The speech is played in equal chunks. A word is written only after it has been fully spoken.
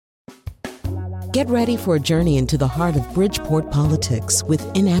Get ready for a journey into the heart of Bridgeport politics with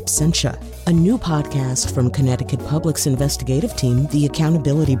In Absentia, a new podcast from Connecticut Public's investigative team, The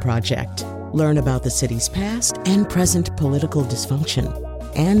Accountability Project. Learn about the city's past and present political dysfunction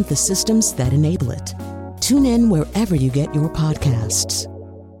and the systems that enable it. Tune in wherever you get your podcasts.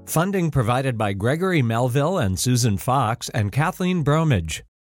 Funding provided by Gregory Melville and Susan Fox and Kathleen Bromage.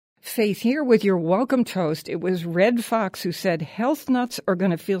 Faith here with your welcome toast. It was Red Fox who said health nuts are going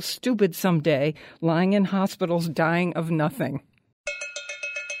to feel stupid someday, lying in hospitals dying of nothing.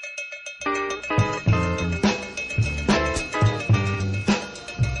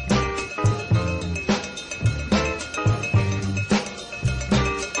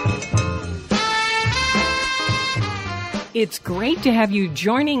 It's great to have you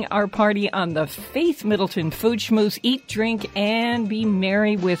joining our party on the Faith Middleton Food Schmooze. Eat, drink, and be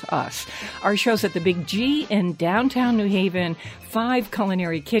merry with us. Our show's at the Big G in downtown New Haven, 5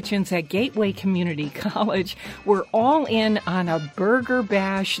 culinary kitchens at Gateway Community College. We're all in on a burger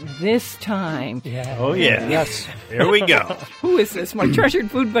bash this time. Yeah. Oh, yeah. Yes. Here we go. Who is this? My treasured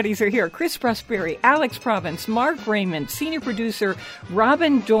food buddies are here. Chris Prosperi, Alex Province, Mark Raymond, senior producer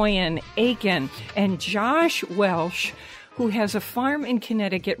Robin Doyen Aiken, and Josh Welsh, who has a farm in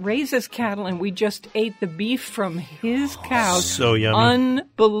Connecticut, raises cattle, and we just ate the beef from his cow. So yummy.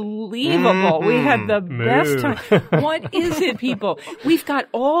 Unbelievable. We had the best time. What is it, people? We've got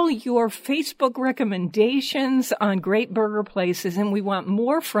all your Facebook recommendations on great burger places, and we want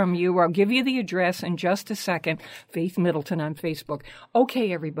more from you. I'll give you the address in just a second. Faith Middleton on Facebook.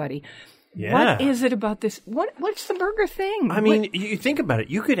 Okay, everybody. Yeah. What is it about this? What's the burger thing? I mean, you think about it.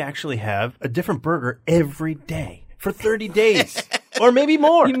 You could actually have a different burger every day for 30 days. Or maybe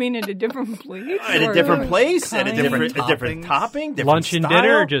more. You mean at a different place? At a different place, kind? at a different topping, different Lunch and style.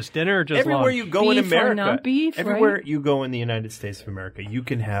 dinner, just Everywhere lunch. you go in Beef or America, not beef, everywhere right? you go in the United States of America, you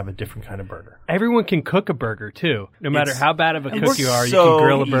can have a different kind of burger. Everyone can cook a burger, too. No matter how bad of a cook you are, you so can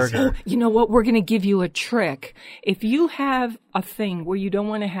grill a easy. burger. You know what? We're going to give you a trick. If you have a thing where you don't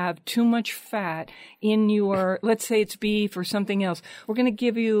want to have too much fat in your, let's say it's beef or something else, we're going to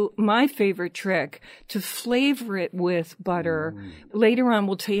give you my favorite trick to flavor it with butter. Later on,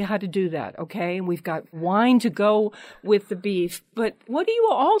 we'll tell you how to do that, okay? And we've got wine to go with the beef. But what do you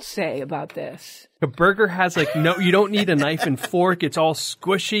all say about this? A burger has you don't need a knife and fork. It's all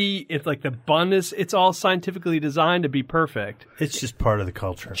squishy. It's like the bun it's all scientifically designed to be perfect. It's just part of the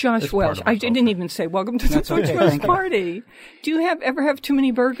culture. Josh It's Welsh, part of our I didn't culture. even say welcome to the That's Food okay, Schmooze thank you. party. Do you ever have too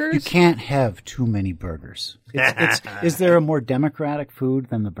many burgers? You can't have too many burgers. Is there a more democratic food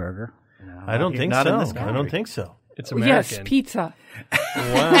than the burger? I don't think Not so. in this I country. don't think so. It's American. Yes, pizza.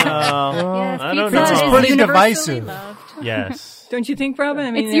 Wow. Yes, I don't pizza know. It's is pretty universally divisive. loved. Yes. Don't you think, Robin?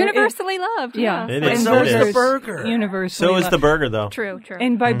 I mean, It's universally loved. Yeah. It And is. So It is is. burger. Universally So is loved. the burger, though. True.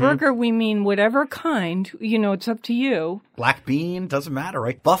 And by burger, we mean whatever kind. You know, it's up to you. Black bean doesn't matter,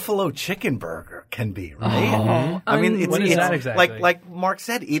 right? Buffalo chicken burger can be, right? I mean, What is that exactly? like Mark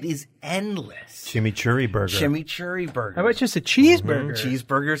said, it is endless. Chimichurri burger. Chimichurri burger. How about just a cheeseburger?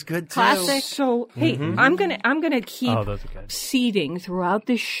 Cheeseburger's good too. Classic. So, hey, I'm gonna keep Oh, those are good. seeding throughout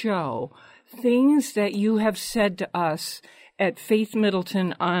this show things that you have said to us at Faith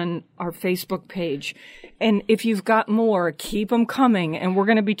Middleton on our Facebook page. And if you've got more, keep them coming, and we're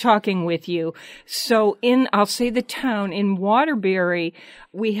going to be talking with you. So I'll say the town, in Waterbury,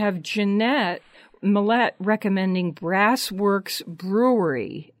 we have Jeanette Millette recommending Brassworks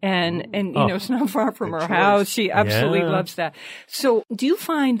Brewery. And you know, it's not far from her house. She absolutely loves that. So do you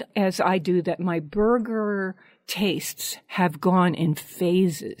find, as I do, that my burger tastes have gone in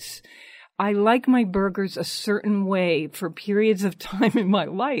phases? I like my burgers a certain way for periods of time in my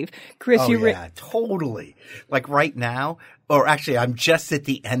life. Chris, Oh, yeah, totally. Like right now, or actually, I'm just at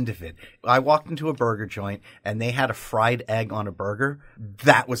the end of it. I walked into a burger joint and they had a fried egg on a burger.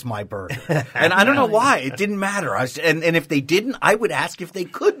 That was my burger. And I don't know why. It didn't matter. And if they didn't, I would ask if they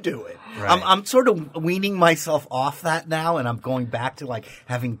could do it. Right. I'm sort of weaning myself off that now, and I'm going back to like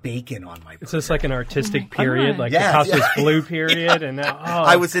having bacon on my burger. Is this like an artistic period, like Yes, the Costas yeah. Blue period? And now,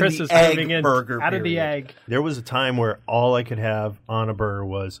 I was in Chris the is egg moving in burger out of the period. egg. There was a time where all I could have on a burger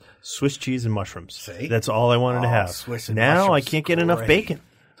was Swiss cheese and mushrooms. See? That's all I wanted to have. Swiss and now I mushrooms can't get is enough great. bacon.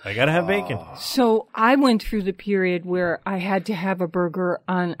 I got to have bacon. So I went through the period where I had to have a burger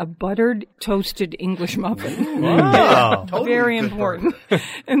on a buttered, toasted English muffin. Wow. Very important.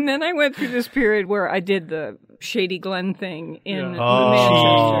 And then I went through this period where I did the Shady Glen thing in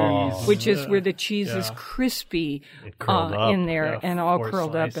Manchester, which is where the cheese is crispy curled up. in there and all four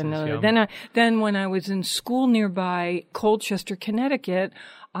curled up. And slices, yum. then when I was in school nearby Colchester, Connecticut,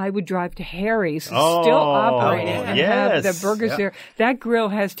 I would drive to Harry's, still Oh, operating, and have the yes. burgers there. That grill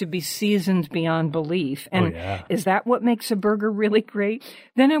has to be seasoned beyond belief. And is that what makes a burger really great?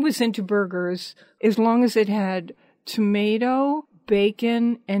 Then I was into burgers as long as it had tomato,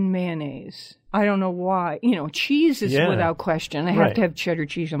 bacon, and mayonnaise. I don't know why. Cheese is without question. I have to have cheddar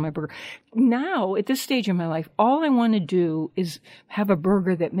cheese on my burger. Now, at this stage in my life, all I want to do is have a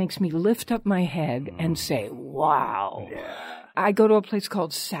burger that makes me lift up my head and say, wow. Yeah. I go to a place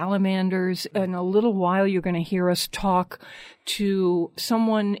called Salamanders. In a little while, you're going to hear us talk to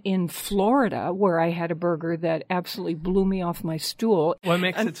someone in Florida where I had a burger that absolutely blew me off my stool. What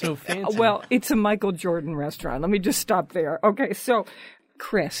makes it so fancy? Well, it's a Michael Jordan restaurant. Let me just stop there. Okay, so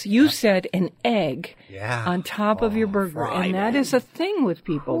Chris, you said an egg on top of your burger, and that is a thing with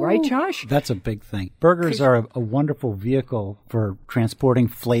people, right, Josh? That's a big thing. Burgers are a wonderful vehicle for transporting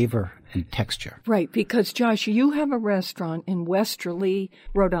flavor and texture. Right, because, Josh, you have a restaurant in Westerly,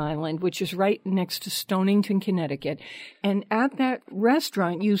 Rhode Island, which is right next to Stonington, Connecticut. And at that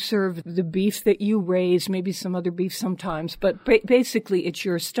restaurant, you serve the beef that you raise, maybe some other beef sometimes, but basically it's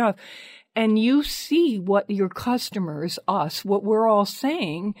your stuff. And you see what your customers, us, what we're all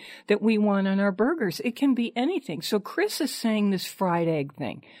saying that we want on our burgers. It can be anything. So Chris is saying this fried egg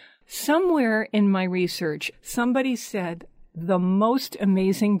thing. Somewhere in my research, somebody said the most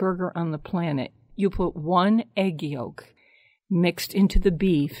amazing burger on the planet, you put one egg yolk mixed into the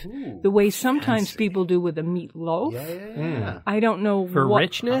beef, the way sometimes people do with a meatloaf. Yeah. I don't know For what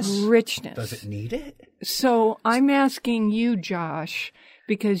richness? Richness. Does it need it? So I'm asking you, Josh,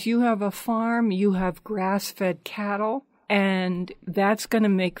 because you have a farm, you have grass-fed cattle, and that's going to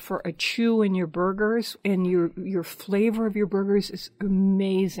make for a chew in your burgers, and your flavor of your burgers is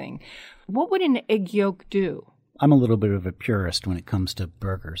amazing. What would an egg yolk do? I'm a little bit of a purist when it comes to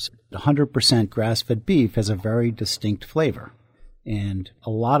burgers. 100% grass-fed beef has a very distinct flavor, and a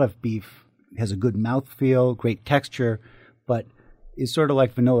lot of beef has a good mouthfeel, great texture, but is sort of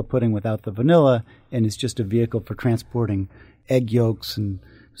like vanilla pudding without the vanilla, and is just a vehicle for transporting egg yolks and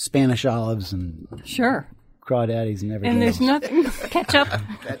Spanish olives and Sure. crawdaddies and everything. And there's else. nothing. Ketchup.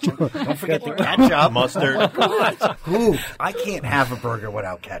 Don't forget the ketchup. Mustard. Ooh, I can't have a burger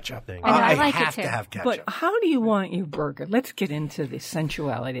without ketchup. I like it have too. to have ketchup. But how do you want your burger? Let's get into the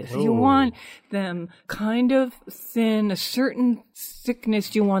sensualities. You want them kind of thin, a certain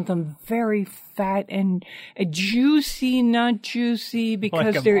thickness. Do you want them very fat and juicy, not juicy?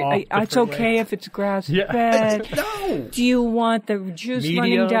 Because Like 'em all it's different okay ways. if it's grass-fed. No. Do you want the juice running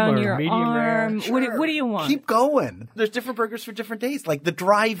Medium down or your medium rare? arm? What do you want? Keep going. There's different burgers for different days, like the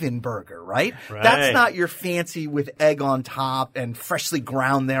drive-in burger, right? Right. That's not your fancy with egg on top and freshly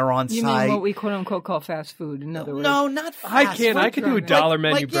ground there on You site. mean what we quote-unquote call fast food, in other words? No, not fast I can. food. I could do a Like- dollar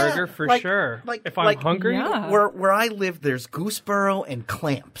menu burger for sure. If I'm hungry. Yeah. Where I live, there's Gooseboro and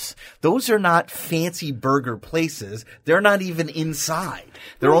Clamps. Those are not fancy burger places. They're not even inside.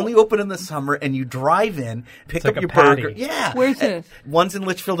 They're only open in the summer, and you drive in, pick like up a your burger. patty. Yeah. Where's this? One's in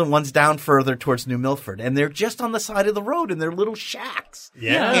Litchfield and one's down further towards New Milford. And they're just on the side of the road in their little shacks.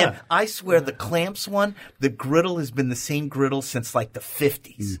 Yeah. And I swear the Clamps one, the griddle has been the same griddle since like the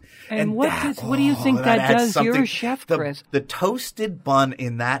 50s. And what do you think that adds does? You're a something. chef, the, Chris. The toasted bun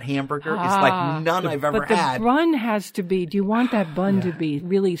in that hamburger is like none I've ever But the had. bun has to be, do you want that bun to be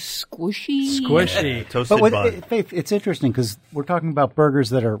really squishy? Squishy. Toasted But bun. Faith, it's interesting because we're talking about burgers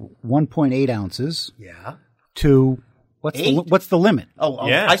that are 1.8 ounces Yeah. to Eight? what's the limit? Oh,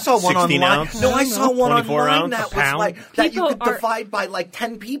 Yeah. I saw one 16 online. ounce. No, I saw one 24 online ounce, that a was pound. like that you People could are- divide by like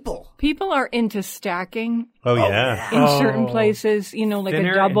 10 people. People are into stacking Oh, yeah. in certain places, like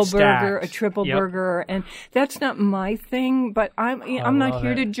Thinner a double and burger, a stacked. triple Yep. burger, and that's not my thing, but I'm not love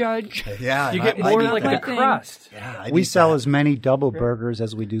here it. to judge. Yeah, You get I more need like that. the crust. Yeah, I We need sell that. as many double burgers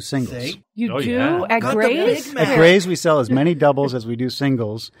as we do singles. See? You Oh, do? yeah. At Got the Gray's? Big Mac. At Gray's, we sell as many doubles as we do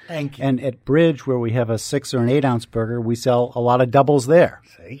singles. Thank you. And at Bridge, where we have a 6 or an 8 ounce burger, we sell a lot of doubles there,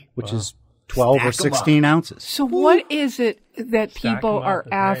 See? which is 12 or Stack 'em up. 16 ounces. So what is it that Stack people 'em up are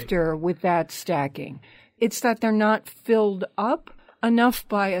is right. after with that stacking? It's that they're not filled up enough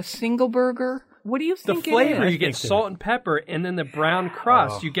by a single burger? What do you The think flavor, it is? you get salt and pepper, and then the brown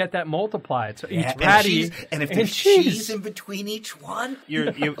crust, you get that multiplied. So Yeah, each patty and if and there's cheese in between each one,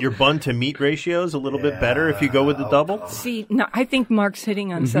 Your bun to meat ratio is a little bit better if you go with the double. See, no, I think Mark's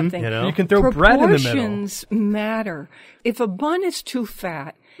hitting on something. You know? you can throw bread in the middle. Proportions matter. If a bun is too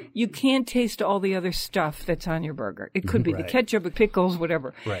fat, you can't taste all the other stuff that's on your burger. It could be the ketchup, the pickles,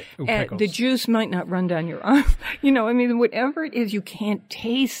 whatever. Right. Ooh, And pickles. the juice might not run down your arm. Whatever it is, you can't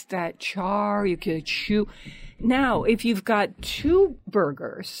taste that char. You can chew. Now, if you've got 2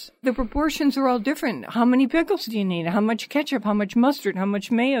 burgers, the proportions are all different. How many pickles do you need? How much ketchup? How much mustard? How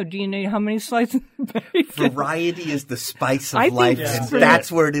much mayo do you need? How many slices of bacon? Variety is the spice of I think life, that's and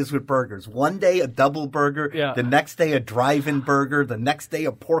that's where it is with burgers. One day a double burger, the next day a drive-in burger, the next day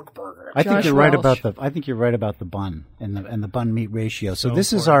a pork burger. I think Josh you're right Walsh. about the bun and the bun meat ratio. So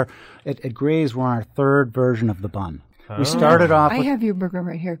this is our at Gray's. We're on our 3rd version of the bun. We started off. I have your burger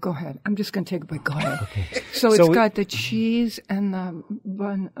right here. Go ahead. I'm just going to take a bite. Go ahead. Okay. So it's got the cheese and the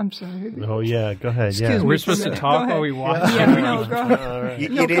bun. I'm sorry. Oh, yeah. Go ahead. Excuse me. We're supposed to talk while we watch. Yeah, no, go ahead. You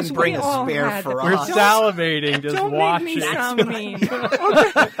No, 'cause didn't bring we a all spare had for that. We're us. salivating just Don't watching. make me sound mean.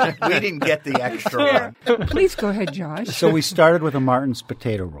 We didn't get the extra one. Please go ahead, Josh. So we started with a Martin's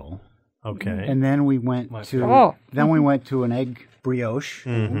potato roll, Okay. and then we went to an egg brioche,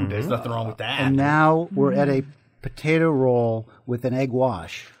 There's nothing wrong with that. and now we're at a potato roll with an egg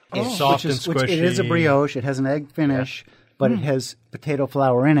wash. Soft and Which it is a squishy. brioche. It has an egg finish, but it has potato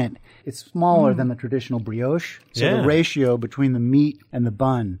flour in it. It's smaller than the traditional brioche, so Yeah. the ratio between the meat and the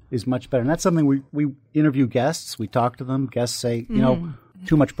bun is much better. And that's something we interview guests. We talk to them. Guests say,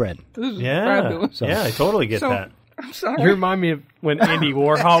 too much bread. Yeah. Fabulous. Yeah, I totally get that. I'm sorry. You remind me of when Andy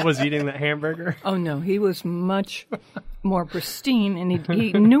Warhol was eating that hamburger. Oh, no. He was much more pristine, and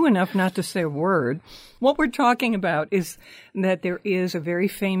he knew enough not to say a word. What we're talking about is that there is a very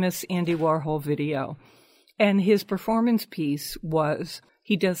famous Andy Warhol video, and his performance piece was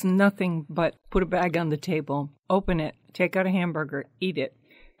he does nothing but put a bag on the table, open it, take out a hamburger, eat it.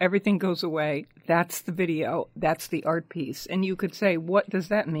 Everything goes away. That's the video. That's the art piece. And you could say, what does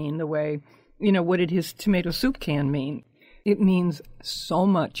that mean? The way, what did his tomato soup can mean? It means so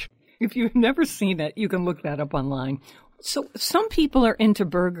much. If you've never seen it, you can look that up online. So some people are into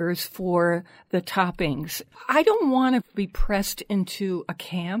burgers for the toppings. I don't want to be pressed into a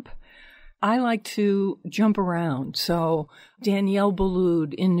camp. I like to jump around. So Danielle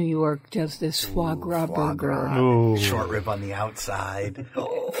Boulud in New York does this foie gras burger. Short rib on the outside.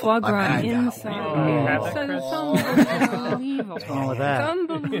 Foie gras had that inside. one. So it's unbelievable. What's wrong with that?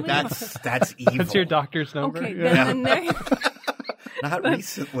 It's unbelievable. That's evil. That's your doctor's number. Okay, then the next... Not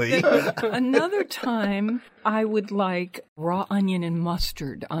recently. Another time, I would like raw onion and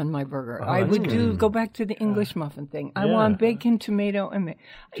mustard on my burger. I would go back to the English muffin thing. I want bacon, tomato, and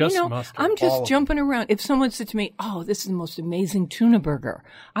Just mustard. I'm just jumping around. If someone said to me, "Oh, this is the most amazing tuna burger,"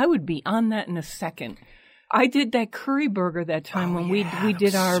 I would be on that in a second. I did that curry burger that time when we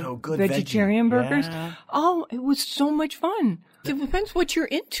did our so good, vegetarian veggie. burgers. Yeah. Oh, it was so much fun. It depends what you're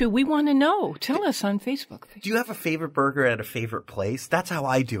into. We want to know. Tell us on Facebook. Do you have a favorite burger at a favorite place? That's how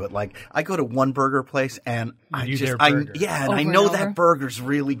I do it. Like, I go to one burger place and I their burger. I Over know and over? that burger's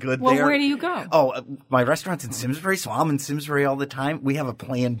really good Well, there. where do you go? Oh, my restaurant's in Simsbury, so I'm in Simsbury all the time. We have a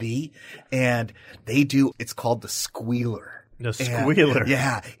Plan B, and it's called the Squealer. The And- Squealer.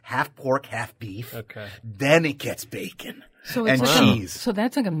 yeah. Half pork, half beef. Okay. Then it gets bacon. So and it's cheese. So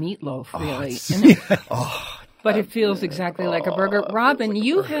that's like a meatloaf, really. Isn't it? But it feels exactly like a burger. Robin,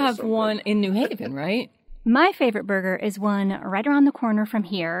 you have one in New Haven, right? My favorite burger is one right around the corner from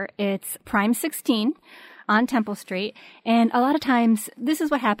here. It's Prime 16 on Temple Street. And a lot of times, this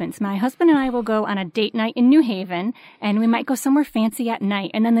is what happens. My husband and I will go on a date night in New Haven, and we might go somewhere fancy at night.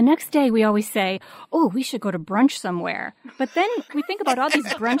 And then the next day, we always say, oh, we should go to brunch somewhere. But then we think about all these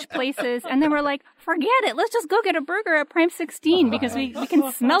brunch places, and then we're like, forget it. Let's just go get a burger at Prime 16 because we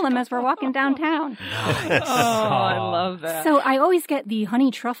can smell them as we're walking downtown. Oh, I love that. So I always get the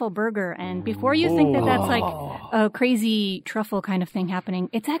honey truffle burger, and before you think that that's like a crazy truffle kind of thing happening,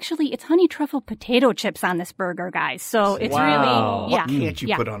 it's honey truffle potato chips on this burger, guys. So it's Wow. really, What can't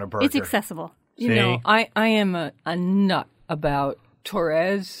you put on a burger? It's accessible. You know, I am a nut about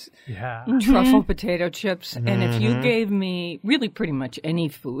Torres Yeah. truffle potato chips. And if you gave me really pretty much any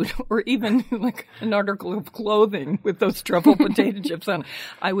food or even like an article of clothing with those truffle potato chips on it,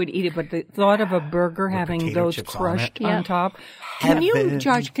 I would eat it. But the thought of a burger having potato those chips on crushed it. on Yeah. top. Heaven.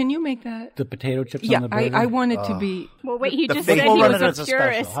 Josh, can you make that? The potato chips Yeah, on the burger. I want it to be. Well, wait, he just fake- said we'll he run was it a as a special.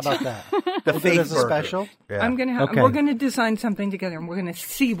 purist. How about that? The We'll do fake it as a burger. special. Yeah. I'm gonna Okay. we're gonna design something together, and we're gonna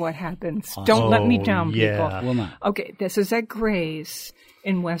see what happens. Don't let me down, yeah. people. Will not. Okay, this is at Gray's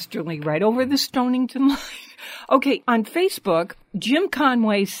in Westerly, right over the Stonington line. Okay, on Facebook, Jim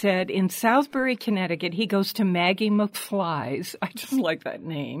Conway said in Southbury, Connecticut, he goes to Maggie McFly's. I just like that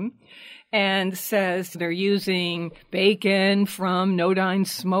name. and says they're using bacon from Nodine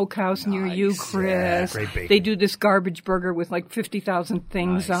Smokehouse near you, Chris. great bacon. They do this garbage burger with like 50,000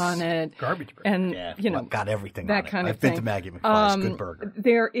 things on it. Garbage burger. And, Well, got everything that on it. kind of I've been thing. to Maggie McFly's. Good burger.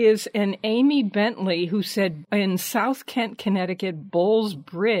 There is an Amy Bentley who said in South Kent, Connecticut, Bowles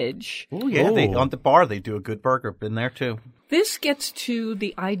Bridge. Oh, yeah. On the bar, they do a good burger. Been there, too. This gets to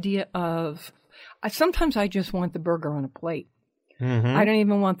the idea of sometimes I just want the burger on a plate. I don't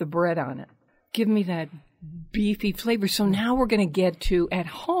even want the bread on it. Give me that beefy flavor. So now we're going to get to, at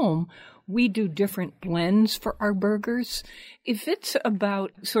home, we do different blends for our burgers. If it's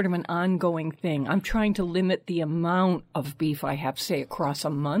about sort of an ongoing thing, I'm trying to limit the amount of beef I have, say, across a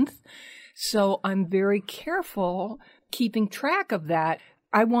month. So I'm very careful keeping track of that.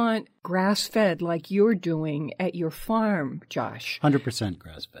 I want grass-fed like you're doing at your farm, Josh. 100%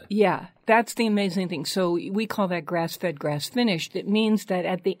 grass-fed. Yeah, that's the amazing thing. So we call that grass-fed, grass-finished. It means that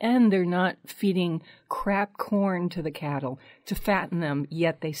at the end, they're not feeding crap corn to the cattle to fatten them,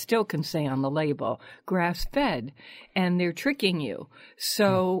 yet they still can say on the label, grass-fed, and they're tricking you.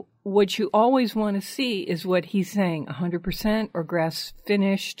 So what you always want to see is what he's saying, 100% or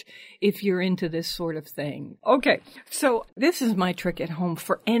grass-finished, if you're into this sort of thing. Okay, so this is my trick at home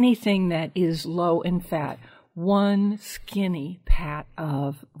for anything that is low in fat. One skinny pat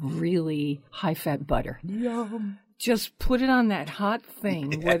of really high-fat butter. Yum. Just put it on that hot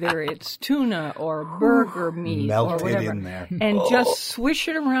thing, whether it's tuna or burger meat Melt or it whatever. in there. And just swish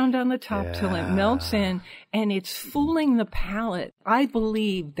it around on the top till it melts in, and it's fooling the palate. I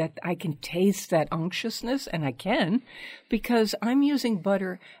believe that I can taste that unctuousness, and I can, because I'm using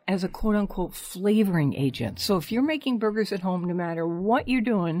butter as a quote-unquote flavoring agent. So if you're making burgers at home, no matter what you're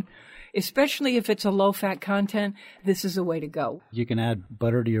doing, especially if it's a low-fat content, this is a way to go. You can add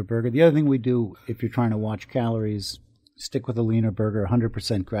butter to your burger. The other thing we do, if you're trying to watch calories, stick with a leaner burger,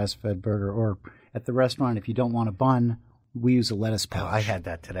 100% grass-fed burger, or at the restaurant, if you don't want a bun, we use a lettuce pouch. I had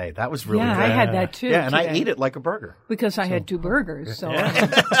that today. That was really Yeah, good. I had that too. Yeah, and I today. ate it like a burger. Because I had 2 burgers. So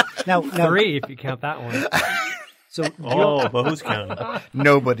Now, 3 if you count that one. so Oh, but who's counting?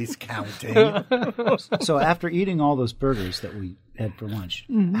 Nobody's counting. So after eating all those burgers that we had for lunch,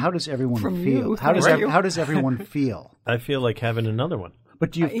 how does everyone From feel? you. How does Right. how does everyone feel? I feel like having another one. But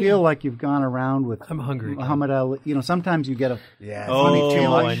do you feel like you've gone around with I'm hungry. Muhammad Ali? You know, sometimes you get a Yeah. Oh, too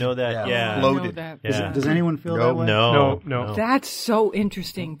much. I know that. Yeah. I know Loaded. that. Yeah. Does anyone feel that way? No. No. That's so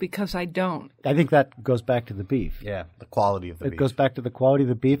interesting because I don't. I think that goes back to the beef. Yeah, the quality of the It beef. goes back to the quality of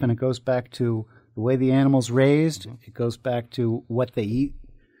the beef, and it goes back to the way the animal's raised. It goes back to what they eat.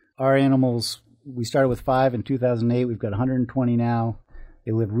 Our animals, we started with 5 in 2008. We've got 120 now.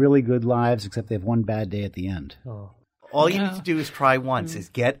 They live really good lives, except they have one bad day at the end. All you need to do is try once is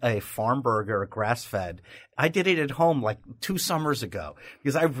get a farm burger, a grass-fed. I did it at home like 2 summers ago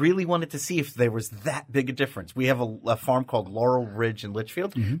because I really wanted to see if there was that big a difference. We have a farm called Laurel Ridge in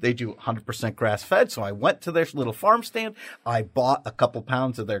Litchfield. They do 100% grass-fed. So I went to their little farm stand. I bought a couple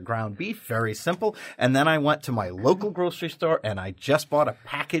pounds of their ground beef, very simple. And then I went to my local grocery store and I just bought a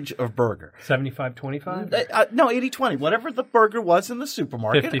package of burger. 75-25? No, 80-20. Whatever the burger was in the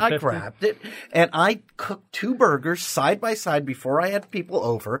supermarket, I 50-50. grabbed it. And I cooked 2 burgers side by side before I had people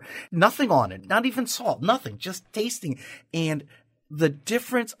over. Nothing on it. Not even salt. Nothing. Just tasting. And the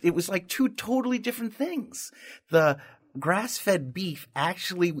difference, it was like 2 totally different things. The grass-fed beef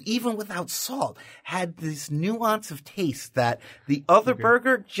actually, even without salt, had this nuance of taste that the other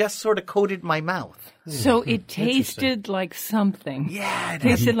burger just sort of coated my mouth. So it tasted like something. Yeah. It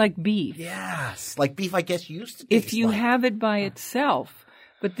tasted like beef. Yes. Like beef, I guess, used to taste If you like. have it by itself.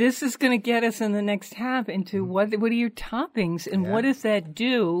 But this is going to get us in the next half into what are your toppings and what does that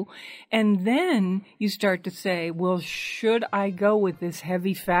do? And then you start to say, well, should I go with this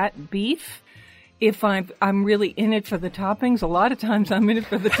heavy fat beef? If I'm really in it for the toppings, a lot of times I'm in it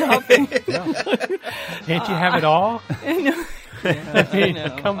for the toppings. Can't you have it all? I know. I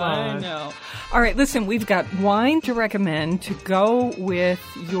know. Come on. I know. All right, listen, we've got wine to recommend to go with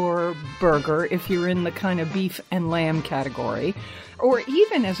your burger if you're in the kind of beef and lamb category. Or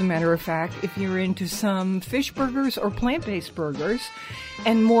even, as a matter of fact, if you're into some fish burgers or plant-based burgers,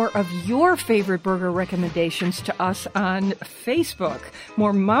 and more of your favorite burger recommendations to us on Facebook.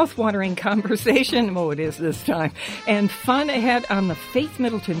 More mouth-watering conversation, it is this time, and fun ahead on the Faith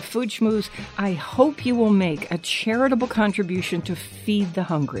Middleton Food Schmooze. I hope you will make a charitable contribution to feed the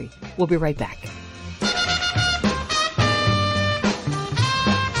hungry. We'll be right back.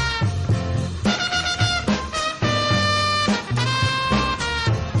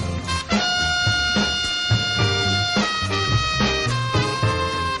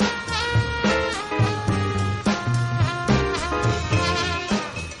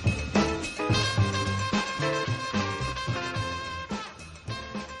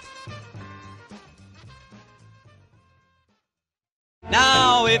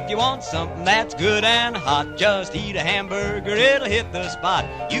 Now, if you want something that's good and hot, just eat a hamburger, it'll hit the spot.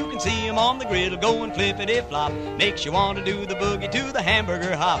 You can see 'em on the griddle going flippity-flop. Makes you want to do the boogie to the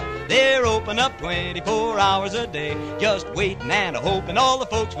hamburger hop. They're open up 24 hours a day, just waiting and hoping all the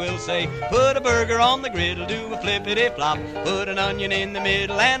folks will say, put a burger on the griddle, do a flippity-flop, put an onion in the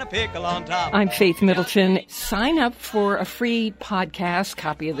middle and a pickle on top. I'm Faith Middleton. Sign up for a free podcast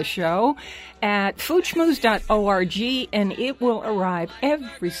copy of the show at foodschmooze.org, and it will arrive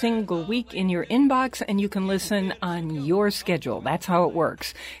every single week in your inbox, and you can listen on your schedule. That's how it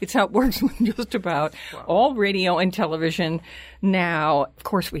works. It's how it works with just about all radio and television now. Of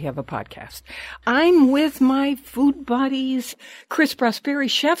course, we have a podcast. I'm with my food buddies, Chris Prosperi,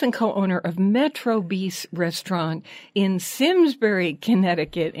 chef and co-owner of Metro Bis Restaurant in Simsbury,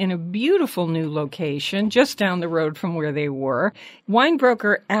 Connecticut, in a beautiful new location just down the road from where they were. Wine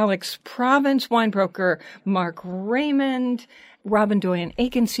broker Alex Province, wine broker Mark Raymond, Robin Doyen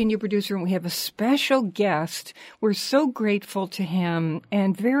Aiken, senior producer, and we have a special guest. We're so grateful to him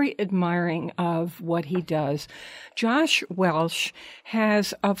and very admiring of what he does. Josh Welsh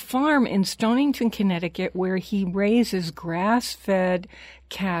has a farm in Stonington, Connecticut, where he raises grass-fed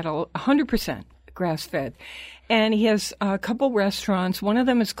cattle, 100% grass-fed. And he has a couple restaurants. One of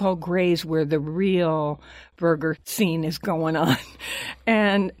them is called Gray's, where the real burger scene is going on.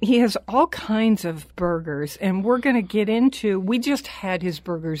 And he has all kinds of burgers. And we're going to get into, we just had his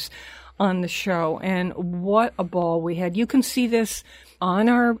burgers on the show. And what a ball we had. You can see this on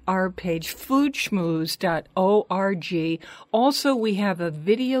our page, foodschmooze.org. Also, we have a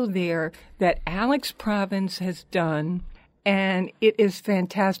video there that Alex Province has done. And it is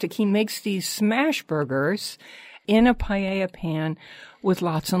fantastic. He makes these smash burgers in a paella pan with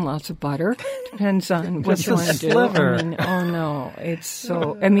lots and lots of butter. Depends on what you want to do. I mean, oh no, it's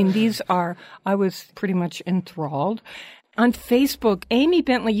so, I mean, I was pretty enthralled. On Facebook, Amy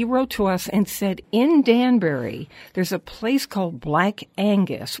Bentley, you wrote to us and said, in Danbury, there's a place called Black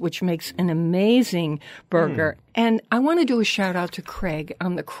Angus, which makes an amazing burger. And I want to do a shout out to Craig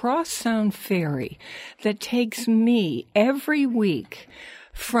on the Cross Sound Ferry that takes me every week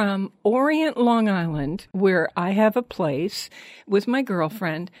from Orient, Long Island, where I have a place with my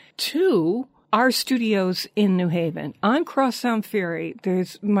girlfriend, to our studios in New Haven. On Cross Sound Ferry,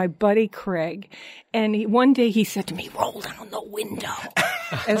 there's my buddy Craig, and one day he said to me, roll down the window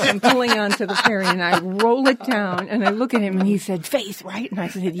as I'm pulling onto the ferry, and I roll it down, and I look at him, and he said, Faith, right? And I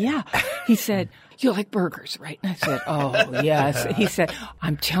said, yeah. He said, you like burgers, right? And I said, oh, yes. He said,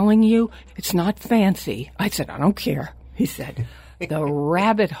 I'm telling you, it's not fancy. I said, I don't care. He said, the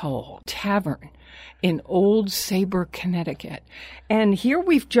Rabbit Hole Tavern in Old Sabre, Connecticut. And here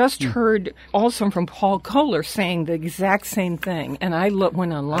we've just heard also from Paul Kohler saying the exact same thing. And I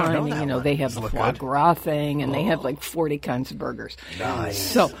went online and, they have the foie gras thing, and they have like 40 kinds of burgers. Nice.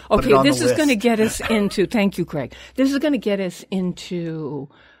 So, okay, this is going to get us into, thank you, Craig. This is going to get us into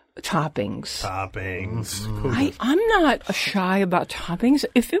toppings. I'm not shy about toppings.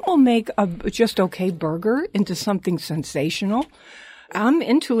 If it will make a just okay burger into something sensational, I'm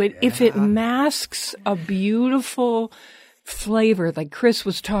into it. Yeah. If it masks a beautiful flavor like Chris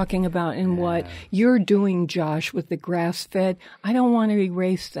was talking about and what you're doing, Josh, with the grass-fed, I don't want to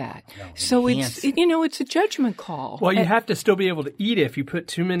erase that. No, so it's a judgment call. Well, you have to still be able to eat it. If you put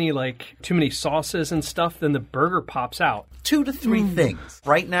too many sauces and stuff, then the burger pops out. 2 to 3 things.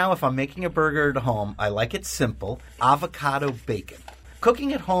 Right now, if I'm making a burger at home, I like it simple. Avocado bacon.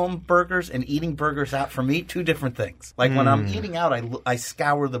 Cooking at home burgers and eating burgers out, for me, 2 different things. Like when I'm eating out, I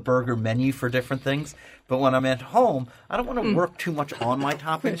scour the burger menu for different things. But when I'm at home, I don't want to work too much on my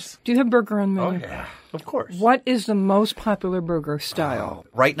toppings. Do you have burger on the menu? Oh, yeah. Of course. What is the most popular burger style?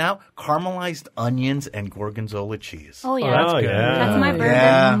 Right now, caramelized onions and gorgonzola cheese. Oh, yeah. That's my burger.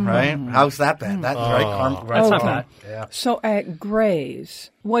 Yeah, right? How's that bad? That's right. That's not bad. Yeah. So at Gray's,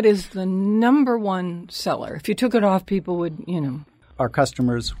 what is the number one seller? If you took it off, people would, Our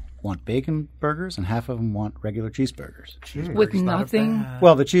customers want bacon burgers, and half of them want regular cheeseburgers. With nothing?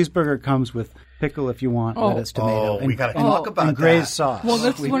 Well, the cheeseburger comes with pickle if you want, lettuce, tomato. We got to talk about and Gray's sauce. Well,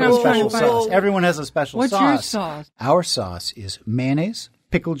 that's we what have I'm special trying to sauce. find. Everyone has a special What's sauce. your sauce? Our sauce is mayonnaise,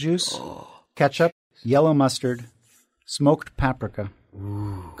 pickle juice, ketchup, yellow mustard, smoked paprika,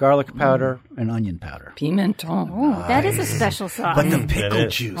 garlic powder, and onion powder. Pimenton. Ooh, that is a special sauce. But the pickle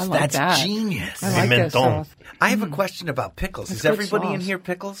juice, I like that's that. genius. I like that sauce. I have a question about pickles. Is everybody in sauce. here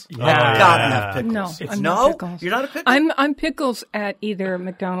pickles? Yeah. I've got to have pickles. No, I'm no? not pickles. You're not a pickle? I'm pickles at either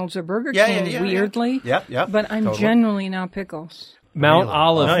McDonald's or Burger King, weirdly. Yeah. Yep. But I'm generally not pickles. Mount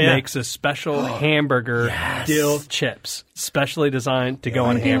Olive makes a special hamburger dill chips. specially designed to go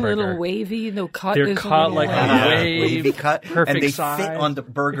on a They're a hamburger. little wavy. The cut They're is cut like on a wave. Wavy cut, perfect and they size. fit on the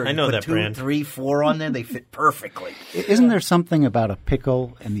burger. I know You put that 2, brand. 3, 4 on there. They fit perfectly. Isn't there something about a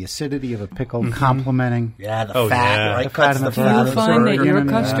pickle and the acidity of a pickle complementing? Yeah, the Oh, fat, yeah. right? The fat Cuts in the the Do burger. you fat. find that your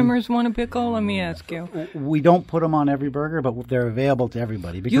Yeah. customers want a pickle? Let me ask you. We don't put them on every burger, but they're available to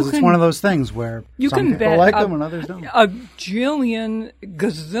everybody because it's can- one of those things where You some can people bet like them and others don't. a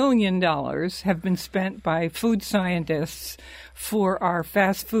gazillion dollars have been spent by food scientists for our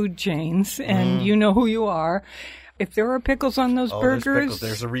fast food chains, and you know who you are. If there are pickles on those There's burgers, pickles.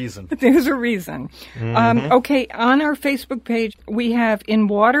 There's a reason. there's a reason. Okay, on our Facebook page, we have in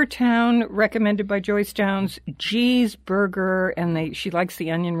Watertown, recommended by Joyce Downs, G's Burger, and she likes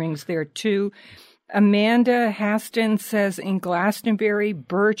the onion rings there too. Amanda Haston says in Glastonbury,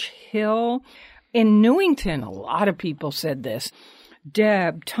 Birch Hill. In Newington, a lot of people said this.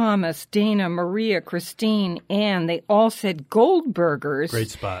 Deb, Thomas, Dana, Maria, Christine, Ann, they all said Goldburgers. Great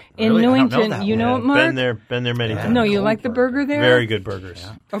spot. In Really? I don't know Newington, that you know one. it, Mark? Been there many times. No, you like the burger there? Very good burgers.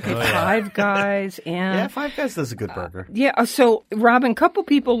 Okay, Five Guys and Yeah, Five Guys does a good burger. yeah. So, Robin, a couple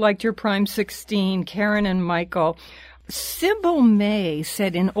people liked your Prime 16. Karen and Michael. Sybil May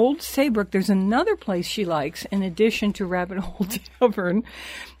said in Old Saybrook, there's another place she likes in addition to Rabbit Hole Tavern,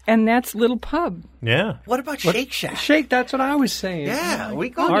 and that's Little Pub. Yeah. What about Shake Shack? Shake, that's what I was saying. Yeah, we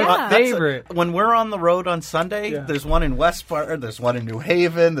go. Our that's favorite. when we're on the road on Sunday, there's one in Westport, there's one in New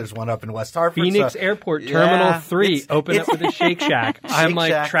Haven, there's one up in West Hartford. Phoenix so- Airport Yeah, Terminal 3 it's- open up with a Shake Shack. I'm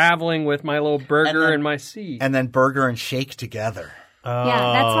like Shack. traveling with my little burger then- in my seat. and then burger and shake together. Yeah,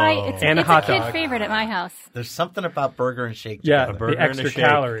 that's why it's, And a it's hot a kid dog. favorite at my house. There's something about burger and shake yeah, together. burger the and a extra shake.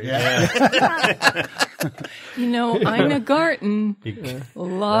 calories. You know, Ina Garten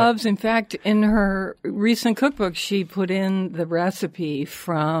loves, in fact, in her recent cookbook, she put in the recipe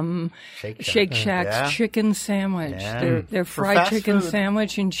from Shake Shack's Yeah. chicken sandwich, Yeah. their For fried fast chicken food.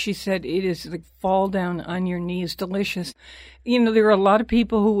 sandwich, and she said it is like fall down on your knees, delicious. You know, there are a lot of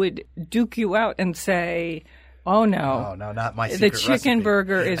people who would duke you out and say, oh, no. Oh, no, not my The secret chicken recipe.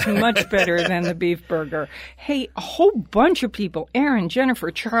 burger is much better than the beef burger. Hey, a whole bunch of people, Aaron, Jennifer,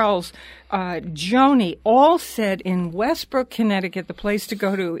 Charles, Joni, all said in Westbrook, Connecticut, the place to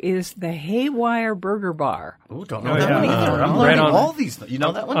go to is the Haywire Burger Bar. Ooh, don't know that one either. I'm Right learning on- all these. You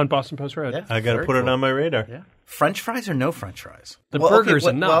know that one? On Boston Post Road. Yeah. I got to Very put it cool. on my radar. Yeah. French fries or no French fries? The burger's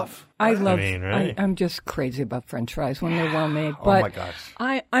enough. I love. mean, right? I'm just crazy about French fries when they're well made. Oh, But my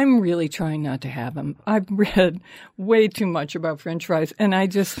gosh. I'm really trying not to have them. I've read way too much about French fries, and I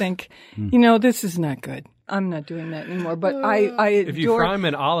just think, you know, this is not good. I'm not doing that anymore. But I If you adore. fry them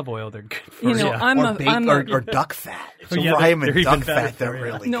in olive oil, they're good for You know, you. I'm or, a, bake, I'm or, a, or duck fat. If you yeah, fry them in they're even duck better fat, they're for you.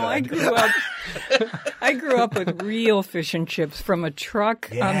 really No, good. I grew up with real fish and chips from a truck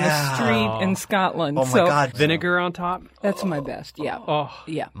on the Yeah. street in Scotland. Oh, my so God. Vinegar on top. that's my best. Yeah. Oh,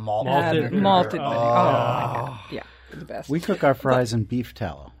 Yeah. Malted. Malted vinegar. Oh, my God. Yeah. The best. We cook our fries in beef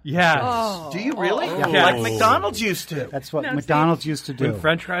tallow. yes. Do you really? Yeah. Like McDonald's used to. That's what No, McDonald's used to do. When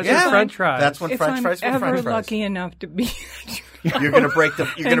French fries Yeah. are French fries. That's when if French I'm fries were ever French fries. lucky enough to be You're going to break the.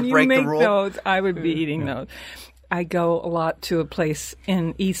 You're going and to you break make the rule. those, I would be eating those. I go a lot to a place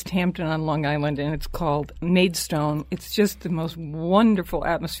in East Hampton on Long Island, and it's called Maidstone. It's just the most wonderful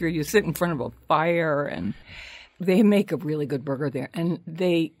atmosphere. You sit in front of a fire, and they make a really good burger there. And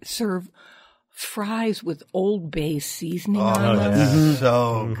they serve fries with Old Bay seasoning on them.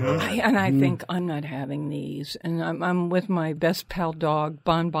 So good. I think I'm not having these, and I'm with my best pal dog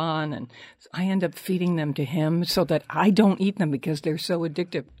Bon Bon, and I end up feeding them to him so that I don't eat them because they're so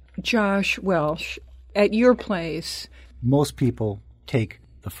addictive. Josh Welsh, at your place, Most people take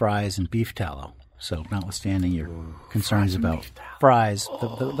the fries in beef tallow. So, notwithstanding your concerns about fries,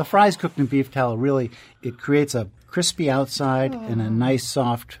 the fries cooked in beef tallow really it creates a crispy outside and a nice,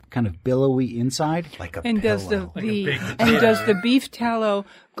 soft, kind of billowy inside. Like a and does pillow. does the beef tallow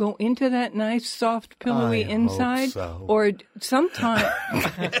go into that nice, soft, pillowy I inside, hope so. or sometimes?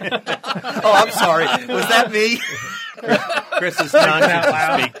 Oh, I'm sorry. Was that me? Chris is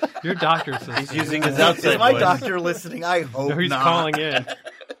conscious to speak. Your doctor says He's using his outside Is my voice. doctor listening? I hope no, he's not. calling in.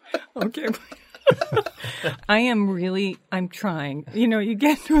 Okay. I'm trying. You know, you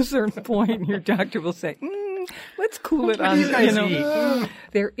get to a certain point and your doctor will say, let's cool it on.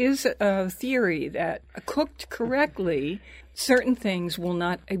 There is a theory that cooked correctly, certain things will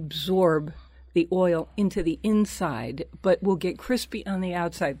not absorb the oil into the inside, but will get crispy on the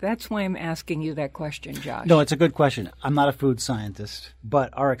outside. That's why I'm asking you that question, Josh. No, it's a good question. I'm not a food scientist,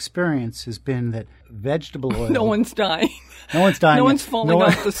 but our experience has been that vegetable oil. No one's dying. No one's dying. No yet. one's falling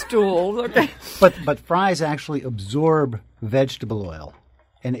off the stool. Okay. But fries actually absorb vegetable oil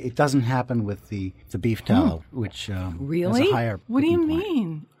And it doesn't happen with the beef tallow, which Really? has a higher. What do you cooking point.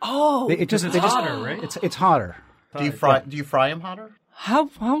 mean? Oh, It's hotter, right? It's hotter. Do you fry them hotter? how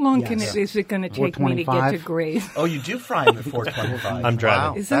long Yes. is it going to take me to get to 425. graze? Oh, you do fry them before 25. I'm driving.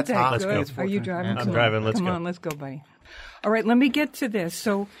 Wow, Isn't that's that hot. good? Are you driving? I'm driving. Let's Come go. on, let's go, buddy. All right, let me get to this.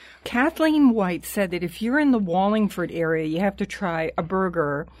 So Kathleen White said that if you're in the Wallingford area, you have to try a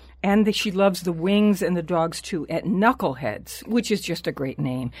burger, and that she loves the wings and the dogs too at Knuckleheads, which is just a great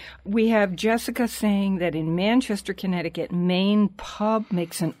name. We have Jessica saying that in Manchester, Connecticut, Maine Pub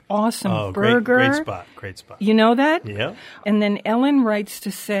makes an awesome Oh, burger. great spot. You know that? Yeah. And then Ellen writes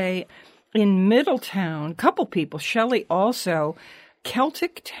to say, in Middletown, couple people, Shelley also,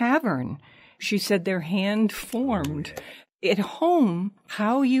 Celtic Tavern. She said they're hand-formed. At home,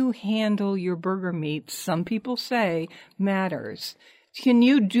 how you handle your burger meat, some people say, matters. Can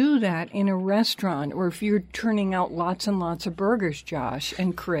you do that in a restaurant, or if you're turning out lots and lots of burgers, Josh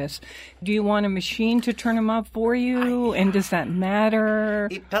and Chris? Do you want a machine to turn them up for you, and does that matter?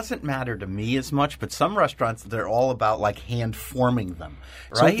 It doesn't matter to me as much, but some restaurants, they're all about like hand forming them,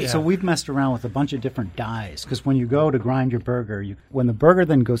 right? So we've messed around with a bunch of different dies because when you go to grind your burger, when the burger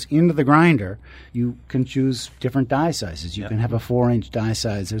then goes into the grinder, you can choose different die sizes. You can have a 4-inch die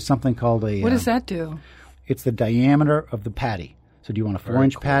size. There's something called a... What does that do? It's the diameter of the patty. So do you want a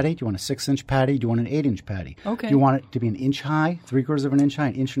 4-inch patty? Do you want a 6-inch patty? Do you want an 8-inch patty? Okay. Do you want it to be an inch high, 3/4 of an inch high,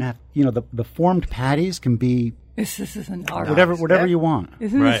 an inch and a half? You know, the formed patties can be This is an art. whatever you want.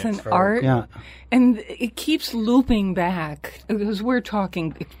 Isn't this an art? Yeah. And it keeps looping back because we're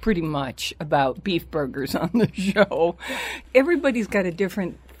talking pretty much about beef burgers on the show. Everybody's got a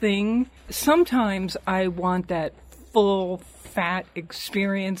different thing. Sometimes I want that full fat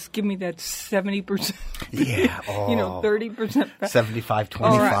experience. Give me that 70%. Yeah. 30% fat. 75-25.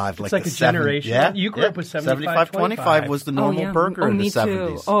 Right. It's like a generation. Yeah. You grew up with 75-25 was the normal burger in the me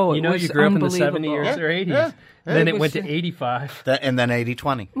 70s. Too. Oh, You know, you grew up in the 70s or 80s. Then it went to 85. And then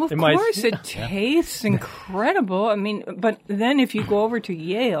 80-20. Well, of It might- course, it tastes incredible. I mean, but then if you go over to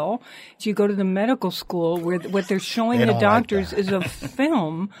Yale, you go to the medical school where what they're showing They the don't like doctors that. is a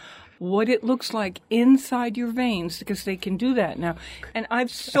film, what it looks like inside your veins, because they can do that now. And I'm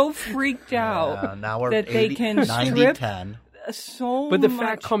so freaked out now we're that 80, they can strip 90-10. so But the much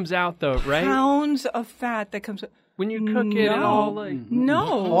fat comes out, though, right? pounds of fat that comes. When you cook it and all, like... No,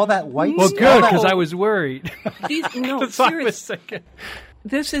 All that white Well, stuff. good, because I was worried. No, That's why I was seriously. thinking.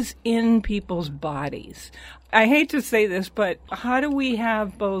 This is in people's bodies. I hate to say this, but how do we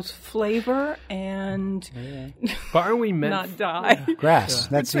have both flavor and But aren't we meant... not die? Grass.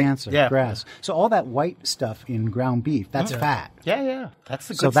 That's the answer. Yeah. Grass. So all that white stuff in ground beef, that's fat. Yeah. That's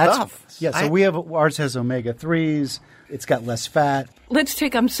the So good that's stuff. yeah. So we have ours has omega-3s. It's got less fat.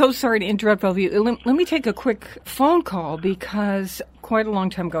 I'm so sorry to interrupt all of you. Let me take a quick phone call because quite a long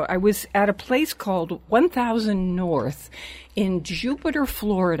time ago, I was at a place called 1000 North in Jupiter,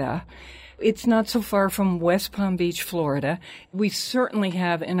 Florida. It's not so far from West Palm Beach, Florida. We certainly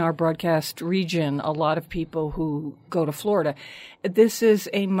have in our broadcast region a lot of people who go to Florida. This is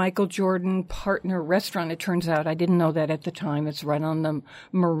a Michael Jordan partner restaurant. It turns out I didn't know that at the time. It's right on the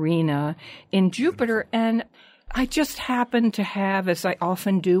marina in Jupiter. And I just happened to have, as I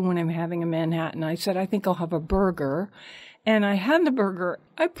often do when I'm having a Manhattan, I said, I think I'll have a burger. And I had the burger.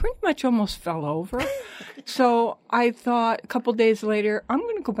 I pretty much almost fell over. So I thought a couple days later, I'm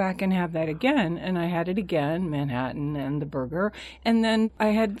going to go back and have that again. And I had it again, Manhattan and the burger. And then I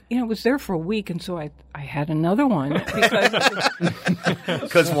had, it was there for a week. And so I had another one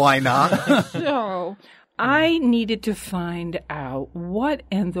Because why not? so I needed to find out what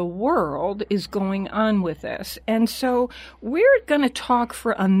in the world is going on with this. And so we're going to talk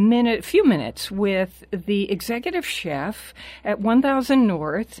for a few minutes with the executive chef at 1000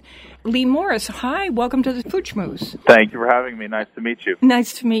 North, Lee Morris. Hi, welcome to the Food Schmooze. Thank you for having me. Nice to meet you.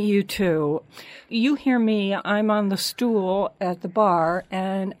 Nice to meet you too. You hear me, I'm on the stool at the bar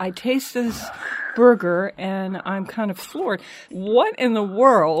and I taste this burger and I'm kind of floored. What in the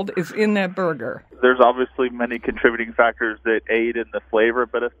world is in that burger? There's obviously many contributing factors that aid in the flavor,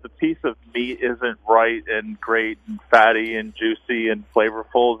 but if the piece of meat isn't right and great and fatty and juicy and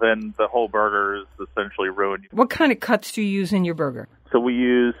flavorful, then the whole burger is essentially ruined. What kind of cuts do you use in your burger? So we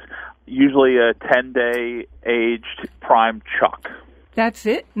use usually a 10-day aged prime chuck. That's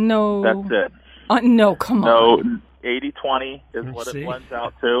it? No. That's it. No, come on. No, 80-20 is what see. it blends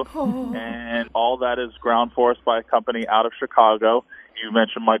out to, and all that is ground for us by a company out of Chicago. You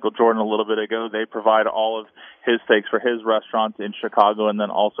mentioned Michael Jordan a little bit ago. They provide all of his steaks for his restaurants in Chicago and then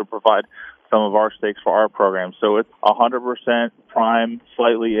also provide some of our steaks for our program. So it's 100% prime,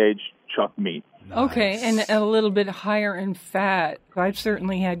 slightly aged chuck meat. Okay, and a little bit higher in fat. I've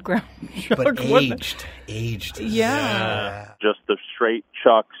certainly had ground chuck. But aged. Yeah. Just the straight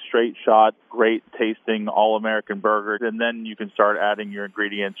chuck, straight shot, great tasting all-American burger. And then you can start adding your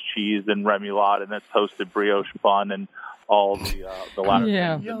ingredients, cheese and remoulade, and that's toasted brioche bun and all the latter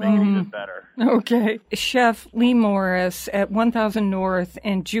things that make it even better. Okay. Chef Lee Morris at 1000 North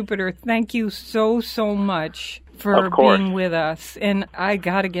and Jupiter, thank you so much for being with us. And I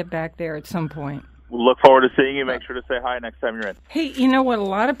got to get back there at some point. Look forward to seeing you. Make sure to say hi next time you're in. Hey, you know what? A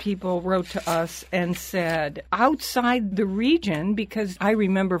lot of people wrote to us and said, outside the region, because I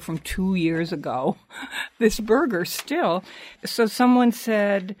remember from 2 years ago, this burger still. So someone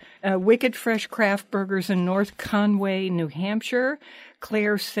said, Wicked Fresh Craft Burgers in North Conway, New Hampshire.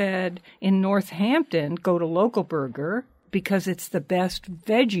 Claire said, in Northampton, go to Local Burger because it's the best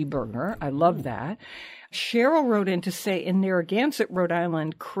veggie burger. I love that. Cheryl wrote in to say, in Narragansett, Rhode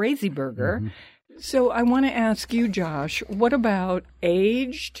Island, Crazy Burger. Mm-hmm. So I want to ask you, Josh, what about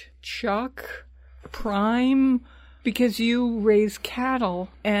aged, chuck, prime? Because you raise cattle,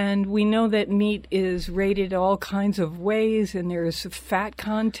 and we know that meat is rated all kinds of ways, and there's fat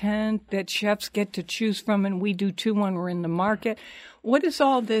content that chefs get to choose from, and we do too when we're in the market. What is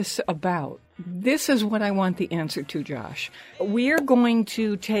all this about? This is what I want the answer to, Josh. We're going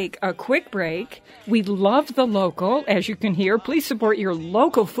to take a quick break. We love the local, as you can hear. Please support your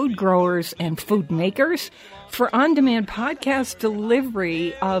local food growers and food makers. For on-demand podcast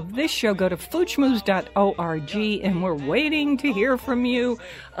delivery of this show, go to foodschmooze.org, and we're waiting to hear from you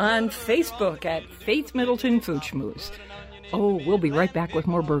on Facebook at Faith Middleton Food Schmooze. Oh, we'll be right back with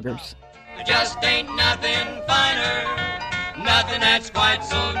more burgers. There just ain't nothing finer, nothing that's quite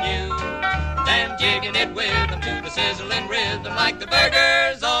so new than jigging it with them to the sizzling rhythm like the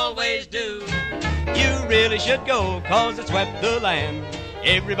burgers always do. You really should go, 'cause it swept the land.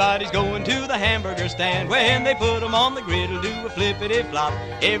 Everybody's going to the hamburger stand. When they put them on the griddle, do a flippity-flop.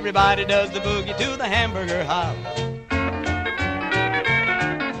 Everybody does the boogie to the hamburger hop.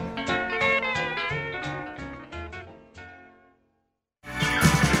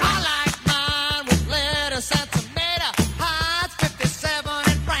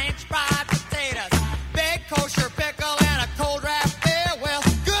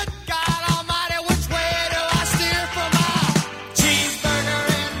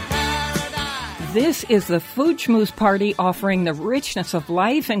 This is the Food Schmooze Party, offering the richness of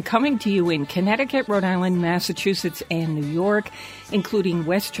life and coming to you in Connecticut, Rhode Island, Massachusetts, and New York, including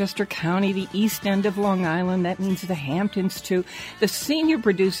Westchester County, the east end of Long Island. That means the Hamptons, too. The senior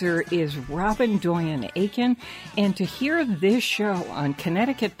producer is Robin Doyen Aiken. And to hear this show on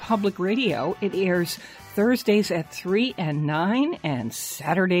Connecticut Public Radio, it airs Thursdays at 3 and 9 and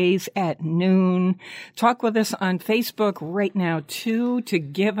Saturdays at noon. Talk with us on Facebook right now, too, to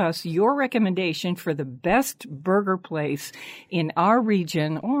give us your recommendation for the best burger place in our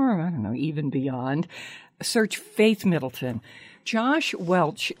region, or, I don't know, even beyond. Search Faith Middleton. Josh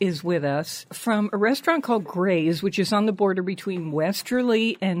Welch is with us from a restaurant called Gray's, which is on the border between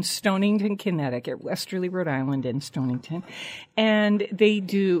Westerly and Stonington, Connecticut, Westerly, Rhode Island, and Stonington. And they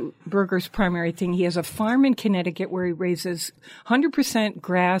do burgers primary thing. He has a farm in Connecticut where he raises 100%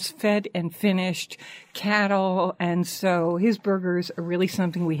 grass-fed and finished cattle. And so his burgers are really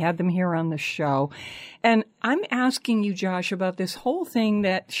something. We had them here on the show. And I'm asking you, Josh, about this whole thing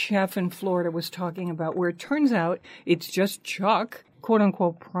that Chef in Florida was talking about, where it turns out it's just chuck, quote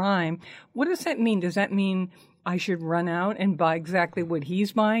unquote, prime. What does that mean? Does that mean I should run out and buy exactly what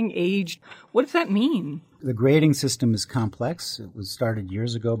he's buying, aged? What does that mean? The grading system is complex. It was started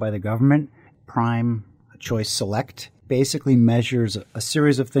years ago by the government. Prime Choice Select basically measures a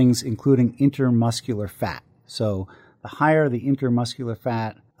series of things, including intermuscular fat. So the higher the intermuscular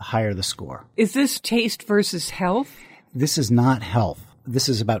fat, the higher the score. Is this taste versus health? This is not health. This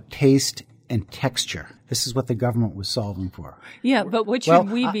is about taste and texture. This is what the government was solving for. Yeah, but what should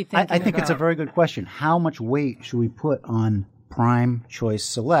we be thinking I think about? it's a very good question. How much weight should we put on Prime Choice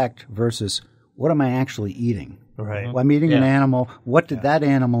Select versus what am I actually eating? Right. Well, I'm eating an animal. What did that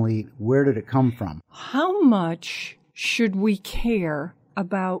animal eat? Where did it come from? How much should we care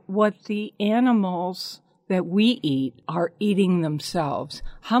about what the animals that we eat are eating themselves?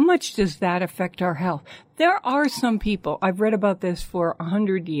 How much does that affect our health? There are some people, I've read about this for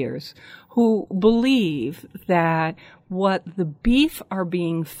 100 years, who believe that what the beef are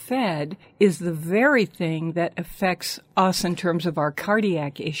being fed is the very thing that affects us in terms of our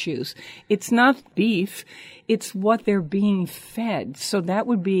cardiac issues. It's not beef, it's what they're being fed. So that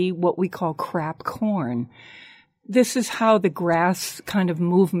would be what we call crap corn. This is how the grass kind of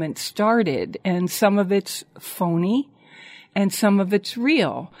movement started, and some of it's phony, and some of it's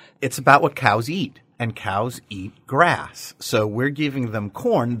real. It's about what cows eat. And cows eat grass. So we're giving them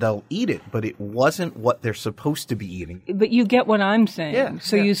corn, they'll eat it, but it wasn't what they're supposed to be eating. But you get what I'm saying. Yeah,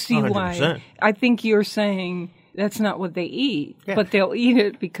 so yeah, you see 100%. why. I think you're saying that's not what they eat, but they'll eat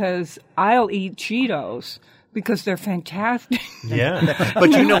it because I'll eat Cheetos because they're fantastic. Yeah.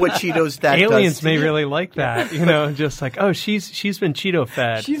 But you know what Cheetos that Aliens does? may really like that, just like, oh, she's been Cheeto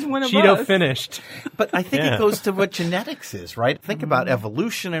fed. She's one of Cheeto us. finished. But I think it goes to what genetics is, right? Think about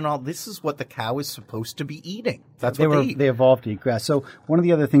evolution and all. This is what the cow is supposed to be eating. That's what they eat. They evolved to eat grass. So one of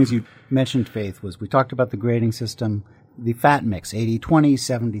the other things you mentioned, Faith, was we talked about the grading system, the fat mix, 80-20,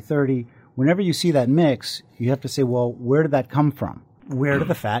 70-30. Whenever you see that mix, you have to say, well, where did that come from? Where did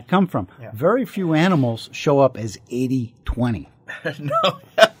the fat come from? Yeah. Very few animals show up as 80-20. No.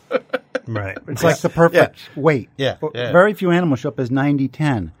 Right. It's like the perfect weight. Yeah. Very few animals show up as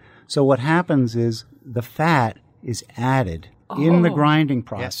 90-10. So what happens is the fat is added in the grinding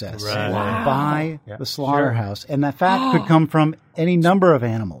process by the slaughterhouse. And that fat could come from any number of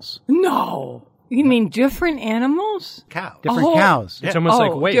animals. No. You mean different animals? Cow. Different cows. It's almost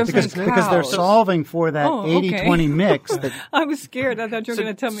like weight. Because they're solving for that 80-20 mix. That I was scared. I thought you were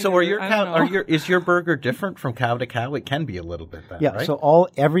going to tell me. So are your cow? Is your burger different from cow to cow? It can be a little bit, then, right? So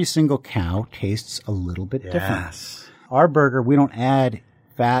every single cow tastes a little bit different. Our burger, we don't add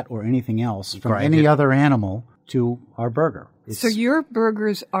fat or anything else from any other animal to our burger. So your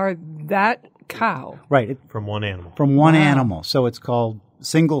burgers are that cow, right? From one animal. From one animal. So it's called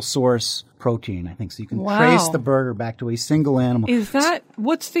single source protein, I think. So you can trace the burger back to a single animal.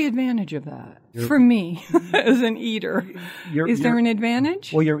 What's the advantage of that for me as an eater? Is there an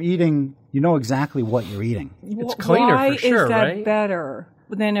advantage? Well, you're eating, you know exactly what you're eating. It's cleaner for sure, right? Why right? is that better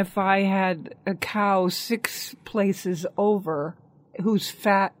than if I had a cow 6 places over whose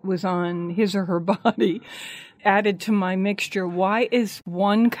fat was on his or her body added to my mixture? Why is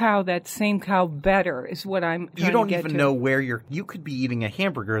one cow, that same cow, better is what I'm trying You don't to get even to. know where you could be eating a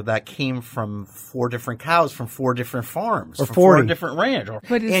hamburger that came from 4 different cows from 4 different farms. Or from 40. 4 different ranches.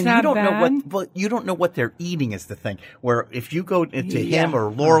 But is and that you don't bad? know but you don't know what they're eating is the thing. Where if you go into him or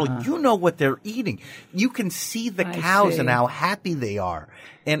Laurel, you know what they're eating. You can see the cows and how happy they are.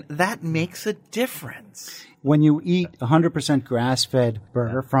 And that makes a difference. When you eat 100% grass-fed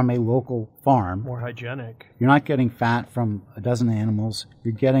burger from a local farm, More hygienic. you're not getting fat from a dozen animals.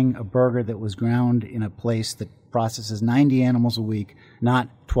 You're getting a burger that was ground in a place that processes 90 animals a week, not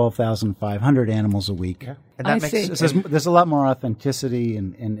 12,500 animals a week. Yeah. And that makes There's a lot more authenticity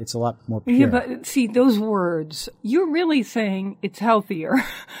and it's a lot more pure. Yeah, but see, those words, you're really saying it's healthier.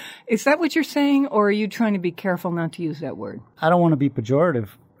 Is that what you're saying, or are you trying to be careful not to use that word? I don't want to be pejorative.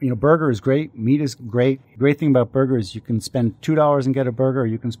 Burger is great. Meat is great. Great thing about burger is you can spend $2 and get a burger, or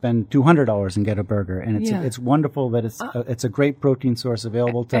you can spend $200 and get a burger. And it's wonderful that it's a great protein source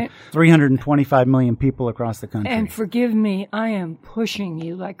available to 325 million people across the country. And forgive me, I am pushing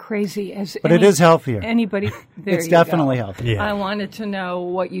you like crazy. But it is healthier. Anybody, there it's you definitely go. healthier. I wanted to know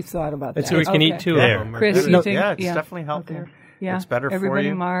what you thought about that. So we can eat 2 of them. Chris, you think? it's definitely healthier. Okay. Yeah, it's better everybody for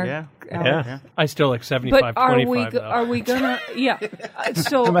you. Mark, Yeah. I still like 75-25, but are we gonna? Yeah.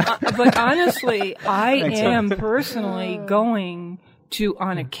 So, but honestly, I am personally going to,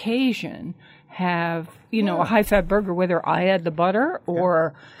 on occasion, have a high-fat burger, whether I add the butter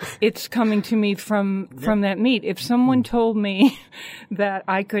or it's coming to me from that meat. If someone told me that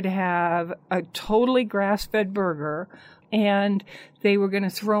I could have a totally grass-fed burger and they were going to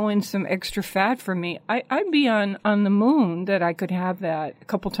throw in some extra fat for me, I'd be on the moon that I could have that a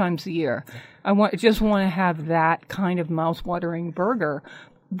couple times a year. I just want to have that kind of mouth-watering burger.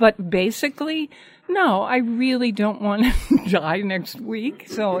 But basically, no, I really don't want to die next week.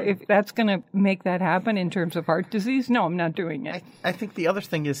 So if that's going to make that happen in terms of heart disease, no, I'm not doing it. I think the other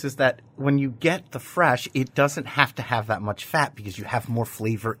thing is that when you get the fresh, it doesn't have to have that much fat because you have more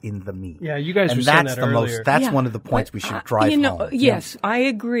flavor in the meat. Yeah, you guys were saying that earlier. That's one of the points we should drive home. Yes, I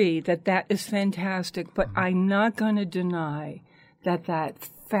agree that is fantastic, but I'm not going to deny that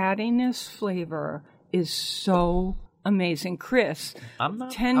fattiness flavor is so amazing. Chris,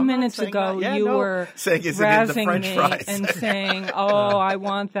 10 minutes ago you were razzing me and saying, oh, I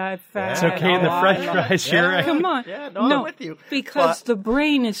want that fat. It's okay, the French fries, you're right. Come on. Yeah, I'm with you. Because the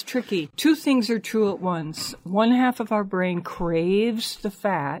brain is tricky. 2 things are true at once. One half of our brain craves the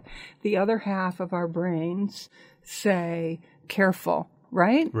fat. The other half of our brains say, careful.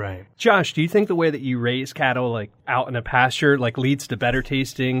 Right? Right. Josh, do you think the way that you raise cattle out in a pasture leads to better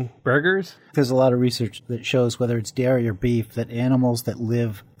tasting burgers? There's a lot of research that shows, whether it's dairy or beef, that animals that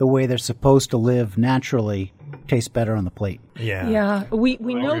live the way they're supposed to live naturally taste better on the plate. Yeah. We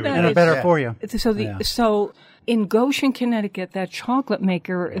know that. And are better for you. So In Goshen, Connecticut, that chocolate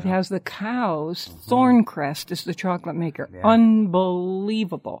maker, it has the cows. Thorncrest is the chocolate maker.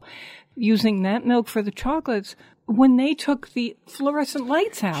 Unbelievable. Using that milk for the chocolates, when they took the fluorescent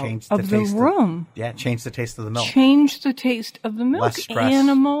lights out of the room. Changed the taste of the milk. Changed the taste of the milk. Less stress.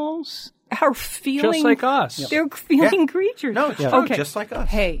 Animals are feeling... Just like us. They're feeling creatures. No, it's true, just like us.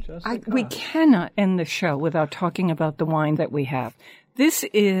 Hey, we cannot end the show without talking about the wine that we have. This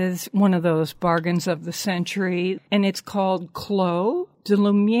is one of those bargains of the century, and it's called Clos de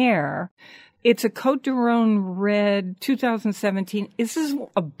Lumière. It's a Côte du Rhône Red 2017. This is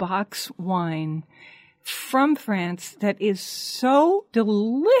a box wine from France that is so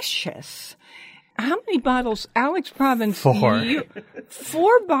delicious. How many bottles? Alex Province. 4.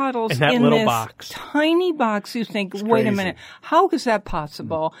 4 bottles in that in little this box. Tiny box. You think, wait a minute, how is that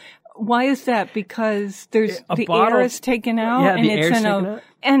possible? Why is that? Because there's the air is taken out, Yeah, and the it's air's in taken a. out.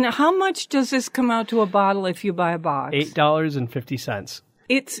 And how much does this come out to a bottle if you buy a box? $8.50.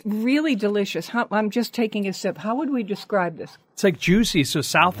 It's really delicious. I'm just taking a sip. How would we describe this? It's like juicy. So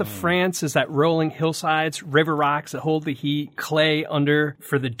south of France is that rolling hillsides, river rocks that hold the heat, clay under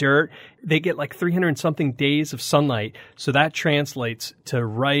for the dirt. They get like 300 and something days of sunlight. So that translates to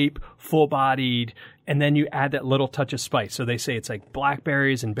ripe, full-bodied, and then you add that little touch of spice. So they say it's like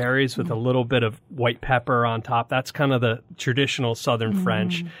blackberries and berries with a little bit of white pepper on top. That's kind of the traditional Southern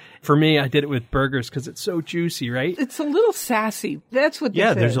French. For me, I did it with burgers because it's so juicy, right? It's a little sassy. That's what this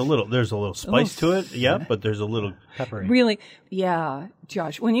is. there's a little spice to it. Yeah, but there's a little Peppery. Really, yeah,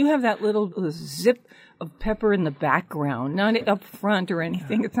 Josh, when you have that little zip of pepper in the background, not up front or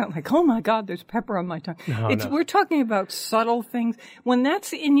anything, it's not like, oh my God, there's pepper on my tongue. We're talking about subtle things. When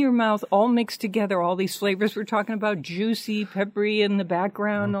that's in your mouth, all mixed together, all these flavors, we're talking about juicy, peppery in the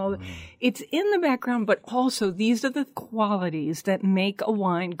background, it's in the background, but also these are the qualities that make a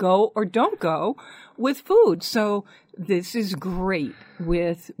wine go or don't go with food. So this is great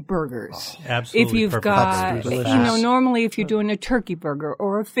with burgers. Absolutely. If you've perfect. got, Delicious. normally if you're doing a turkey burger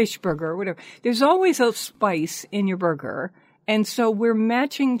or a fish burger or whatever, there's always a spice in your burger. And so we're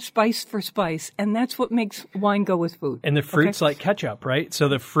matching spice for spice, and that's what makes wine go with food. And the fruit's like ketchup, right? So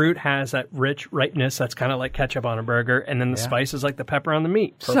the fruit has that rich ripeness that's kind of like ketchup on a burger, and then the spice is like the pepper on the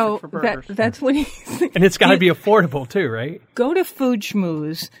meat. So that's what he's... And it's got to be affordable too, right? Go to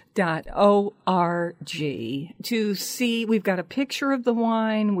foodschmooze.org to see. We've got a picture of the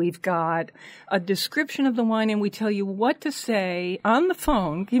wine. We've got a description of the wine, and we tell you what to say on the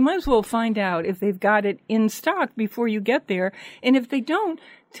phone. You might as well find out if they've got it in stock before you get there. And if they don't,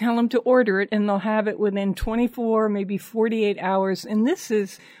 tell them to order it, and they'll have it within 24, maybe 48 hours. And this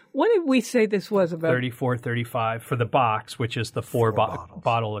is... What did we say this was about? $34.35 for the box, which is the four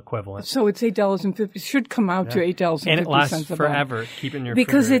bottle equivalent. So it's $8.50. It should come out to $8.50. And it lasts forever. Keep it in your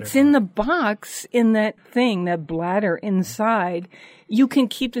because refrigerator. it's in the box, in that thing, that bladder inside. You can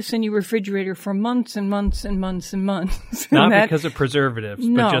keep this in your refrigerator for months and months and months and months. Not because of preservatives,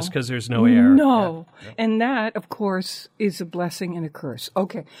 but just because there's no air. No. Yeah. And that, of course, is a blessing and a curse.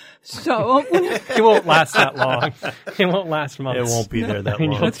 Okay. So it won't last that long. It won't last months. It won't be there that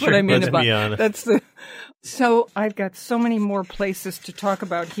long. That's what I mean about be honest. That's the. So I've got so many more places to talk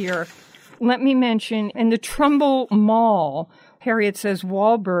about here. Let me mention in the Trumbull Mall, Harriet says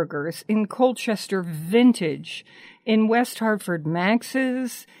Wahlburgers, in Colchester Vintage, in West Hartford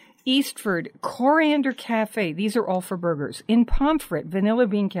Max's, Eastford Coriander Cafe. These are all for burgers. In Pomfret, Vanilla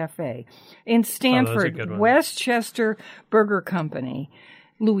Bean Cafe. In Stanford, Westchester Burger Company.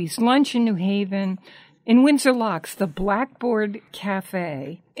 Louis Lunch in New Haven. In Windsor Locks, the Blackboard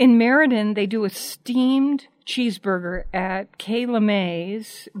Cafe. In Meriden, they do a steamed cheeseburger at Kay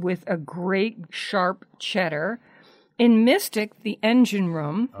LeMay's with a great sharp cheddar. In Mystic, the Engine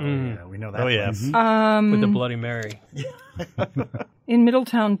Room. Oh, yeah, we know that. Oh, yeah. With the Bloody Mary. In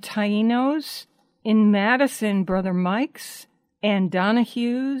Middletown, Taino's. In Madison, Brother Mike's. And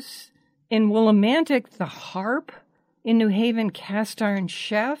Donahue's. In Willimantic, the Harp. In New Haven, Cast Iron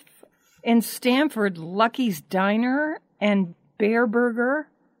Chef. In Stamford, Lucky's Diner and Bear Burger.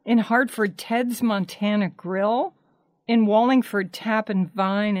 In Hartford, Ted's Montana Grill. In Wallingford, Tap and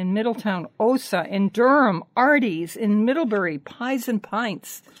Vine. In Middletown, Osa. In Durham, Artie's. In Middlebury, Pies and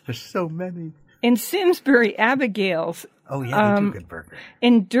Pints. There's so many. In Simsbury, Abigail's. Oh, yeah, they do good burgers.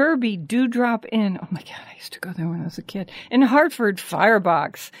 In Derby, Dewdrop Inn. Oh, my God, I used to go there when I was a kid. In Hartford,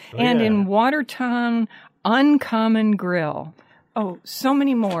 Firebox. And in Watertown, Uncommon Grill. Oh, so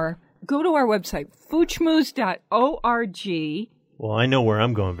many more. Go to our website, foodschmooze.org. Well, I know where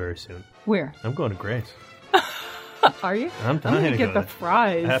I'm going very soon. Where? I'm going to Grace. Are you? I'm dying going to to get go the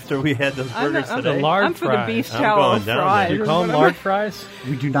fries. After we had those burgers today. The lard I'm for fries. the beef I'm tallow going down fries. there. You call them lard fries?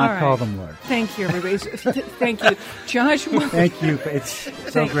 We do not All call right. them lard. Thank you, everybody. Thank you. Joshua. Thank you. It's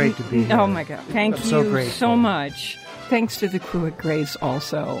so great to be here. Oh, my God. Thank you so grateful. so much. Thanks to the crew at Grace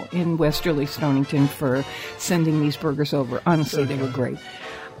also in Westerly, Stonington for sending these burgers over. Honestly, they were great.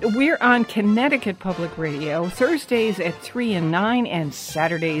 We're on Connecticut Public Radio, Thursdays at 3 and 9 and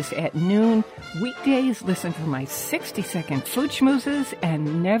Saturdays at noon. Weekdays, listen for my 60-second food schmoozes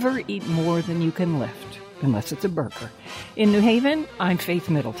and never eat more than you can lift, unless it's a burger. In New Haven, I'm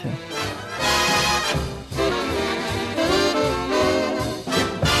Faith Middleton.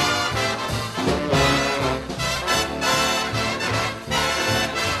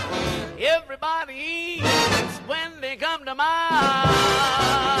 Everybody eats when they come to mind.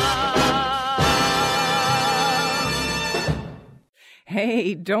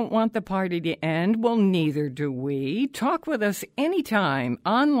 Hey, don't want the party to end? Well, neither do we. Talk with us anytime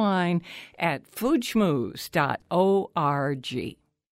online at foodschmooze.org.